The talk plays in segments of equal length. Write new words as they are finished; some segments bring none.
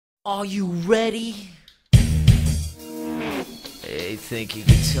Are you ready? Hey, think you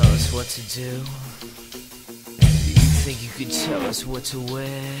can tell us what to do? You think you can tell us what to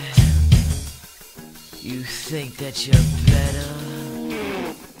wear? You think that you're better?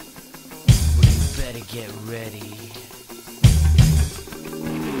 Well, you better get ready.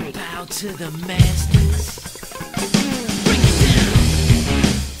 Bow to the masters. Break it down.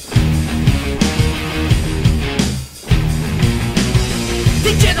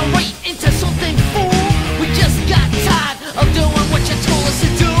 Degenerate into something fool. We just got tired of doing what you told us to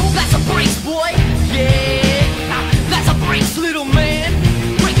do. That's a brace, boy. Yeah, that's a brace, little man.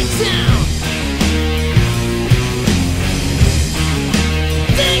 Break it down.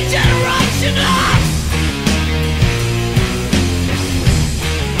 Degeneration up.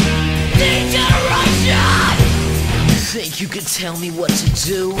 Degeneration. You think you can tell me what to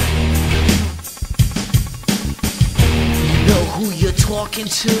do? Know who you're talking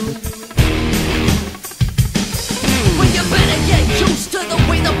to? Well, you better get used to the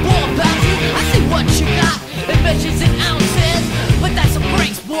way the ball bounces. I see what you got, it measures in ounces. But that's a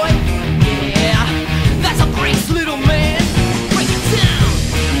brace, boy. Yeah, that's a brace, little man. Break it down.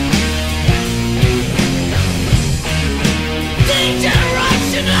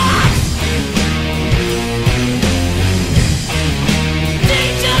 Degeneration up.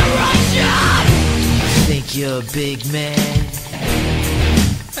 Degeneration. Think you're a big man?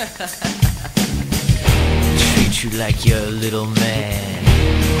 Treat you like you're a little man.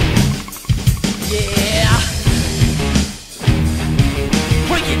 Yeah.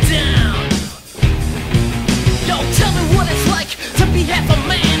 Break it down. Yo, tell me what it's like to be half a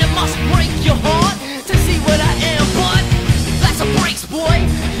man. It must break your heart to see what I am, but that's a brace, boy.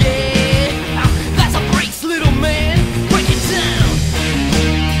 Yeah, that's a brace, little man. Break it down.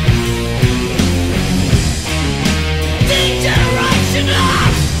 Degeneration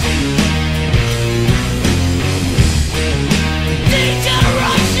up.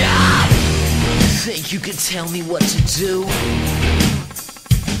 Degeneration. Think you can tell me what to do?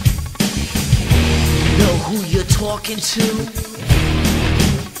 Know who you're talking to?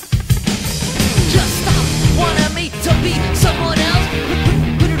 Just stop wanting me to be someone else.